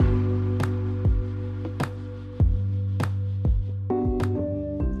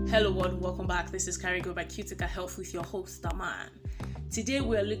Hello world, welcome back. This is Carigo by Cutica Health with your host, Aman. Today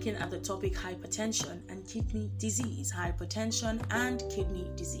we are looking at the topic hypertension and kidney disease. Hypertension and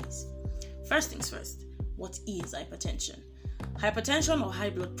kidney disease. First things first, what is hypertension? Hypertension or high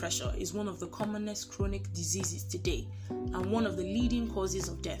blood pressure is one of the commonest chronic diseases today and one of the leading causes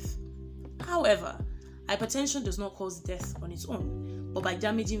of death. However, hypertension does not cause death on its own, but by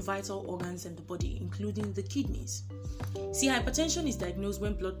damaging vital organs in the body, including the kidneys. See, hypertension is diagnosed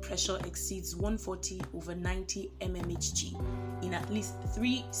when blood pressure exceeds 140/90 mmHg in at least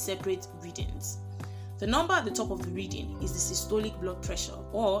 3 separate readings. The number at the top of the reading is the systolic blood pressure,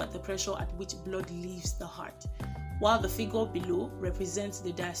 or the pressure at which blood leaves the heart, while the figure below represents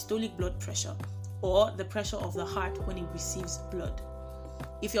the diastolic blood pressure, or the pressure of the heart when it receives blood.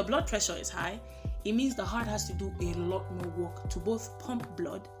 If your blood pressure is high, it means the heart has to do a lot more work to both pump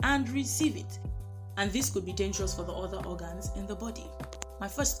blood and receive it. And this could be dangerous for the other organs in the body. My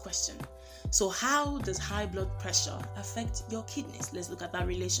first question, so how does high blood pressure affect your kidneys? Let's look at that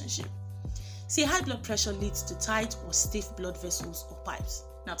relationship. See, high blood pressure leads to tight or stiff blood vessels or pipes.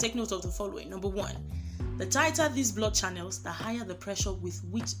 Now take note of the following. Number 1, the tighter these blood channels, the higher the pressure with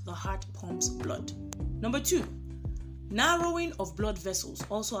which the heart pumps blood. Number 2, narrowing of blood vessels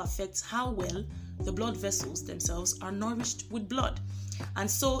also affects how well the blood vessels themselves are nourished with blood, and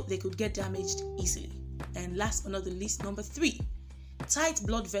so they could get damaged easily. And last but not the least, number 3, tight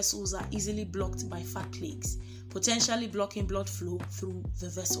blood vessels are easily blocked by fat plaques, potentially blocking blood flow through the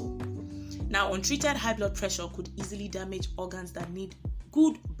vessel. Now, untreated high blood pressure could easily damage organs that need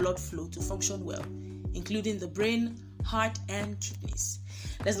good blood flow to function well, including the brain, heart, and kidneys.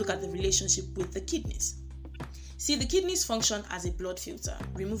 Let's look at the relationship with the kidneys. See, the kidneys function as a blood filter,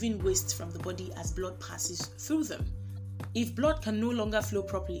 removing waste from the body as blood passes through them. If blood can no longer flow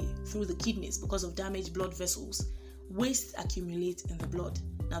properly through the kidneys because of damaged blood vessels, waste accumulates in the blood.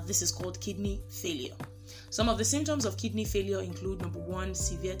 Now, this is called kidney failure. Some of the symptoms of kidney failure include number 1,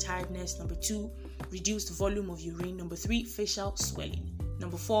 severe tiredness, number 2, reduced volume of urine, number 3, facial swelling,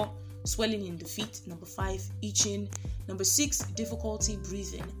 number 4, swelling in the feet, number 5, itching, number 6, difficulty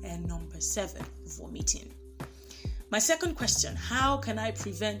breathing, and number 7, vomiting. My second question, how can I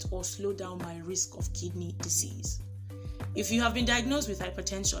prevent or slow down my risk of kidney disease? If you have been diagnosed with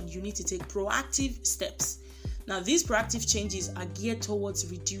hypertension, you need to take proactive steps. Now, these proactive changes are geared towards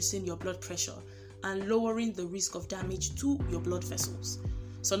reducing your blood pressure and lowering the risk of damage to your blood vessels.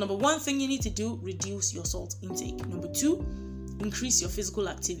 So, number 1 thing you need to do, reduce your salt intake. Number 2, increase your physical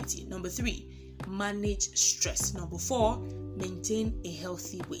activity. Number 3, manage stress. Number 4, maintain a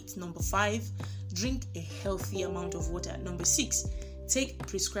healthy weight. Number 5, drink a healthy amount of water. Number 6, take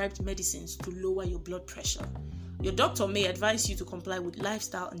prescribed medicines to lower your blood pressure. Your doctor may advise you to comply with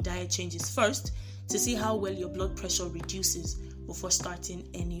lifestyle and diet changes first to see how well your blood pressure reduces before starting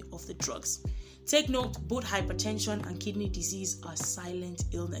any of the drugs. Take note, both hypertension and kidney disease are silent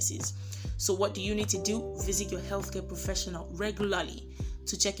illnesses. So what do you need to do? Visit your healthcare professional regularly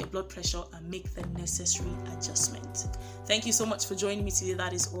to check your blood pressure and make the necessary adjustment. Thank you so much for joining me today.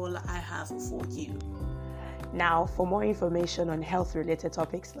 That is all I have for you. Now, for more information on health-related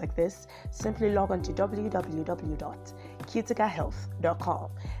topics like this, simply log on to www.cuticahealth.com.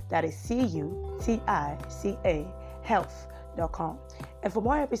 That is CUTICA health.com. And for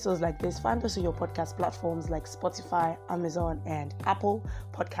more episodes like this, find us on your podcast platforms like Spotify, Amazon, and Apple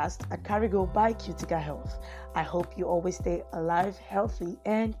Podcasts at Carigo by Cutica Health. I hope you always stay alive, healthy,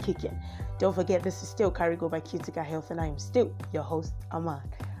 and kicking. Don't forget, this is still Carigo by Cutica Health, and I am still your host, Aman.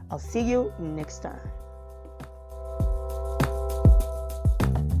 I'll see you next time.